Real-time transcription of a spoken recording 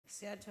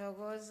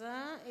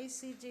Siyathokoza,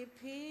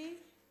 ACDP.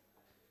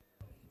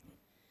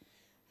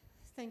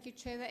 Thank you,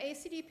 Chair. The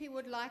ACDP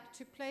would like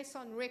to place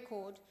on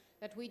record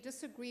that we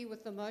disagree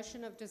with the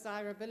motion of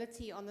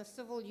desirability on the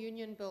Civil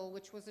Union Bill,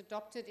 which was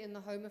adopted in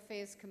the Home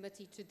Affairs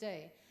Committee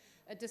today,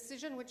 a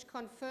decision which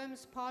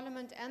confirms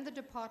Parliament and the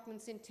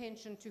Department's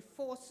intention to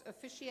force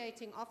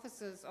officiating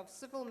officers of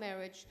civil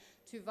marriage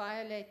to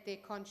violate their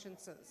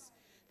consciences.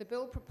 The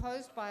bill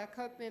proposed by a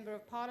COPE Member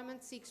of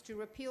Parliament seeks to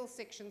repeal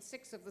Section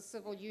 6 of the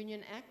Civil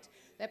Union Act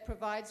that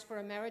provides for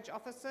a marriage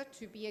officer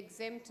to be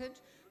exempted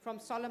from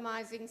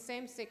solemnizing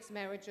same-sex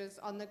marriages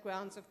on the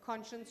grounds of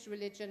conscience,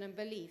 religion and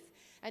belief,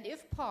 and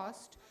if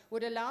passed,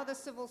 would allow the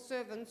civil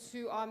servants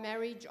who are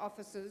marriage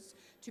officers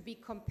to be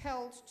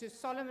compelled to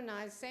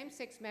solemnize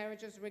same-sex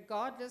marriages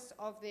regardless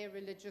of their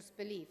religious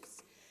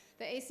beliefs.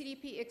 The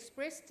ACDP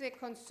expressed their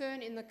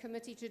concern in the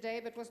committee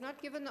today, but was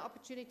not given the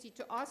opportunity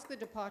to ask the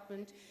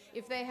department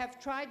if they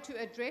have tried to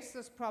address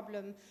this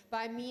problem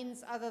by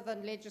means other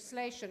than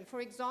legislation. For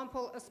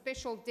example, a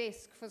special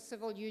desk for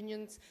civil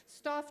unions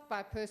staffed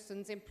by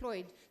persons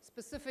employed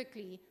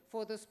specifically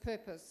for this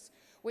purpose.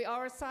 We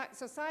are a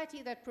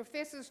society that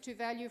professes to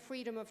value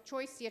freedom of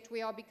choice, yet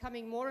we are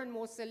becoming more and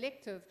more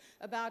selective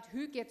about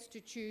who gets to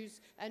choose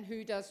and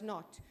who does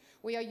not.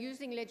 We are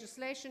using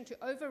legislation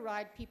to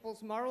override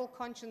people's moral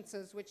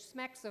consciences, which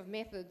smacks of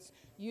methods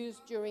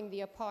used during the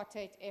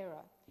apartheid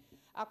era.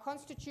 Our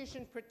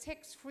Constitution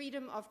protects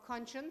freedom of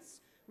conscience,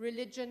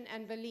 religion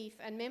and belief,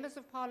 and members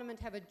of Parliament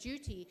have a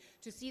duty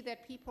to see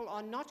that people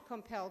are not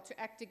compelled to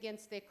act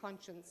against their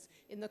conscience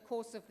in the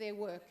course of their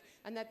work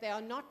and that they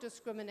are not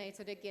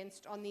discriminated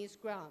against on these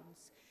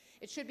grounds.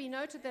 It should be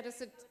noted that a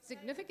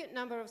significant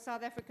number of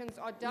South Africans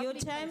are doubly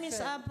concerned. Your time is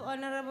up,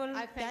 Honourable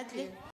Dudley.